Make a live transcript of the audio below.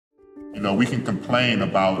we can complain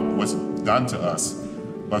about what's done to us,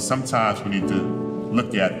 but sometimes we need to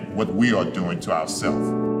look at what we are doing to ourselves.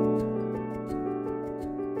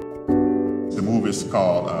 The movie is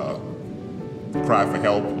called Cry for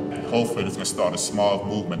Help. Hopefully it's going to start a small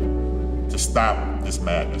movement to stop this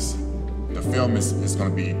madness. The film is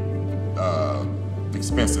going to be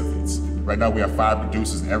expensive. Right now we have 5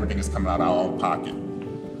 producers and everything is coming out of our own pocket.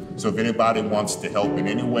 So if anybody wants to help in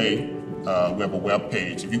any way, we have a web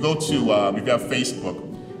page. If you go to, if you have Facebook,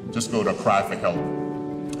 just go to Cry for Help.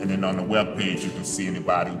 And then on the web page, you can see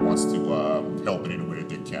anybody who wants to help in any way that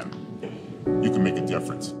they can. You can make a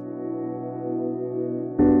difference.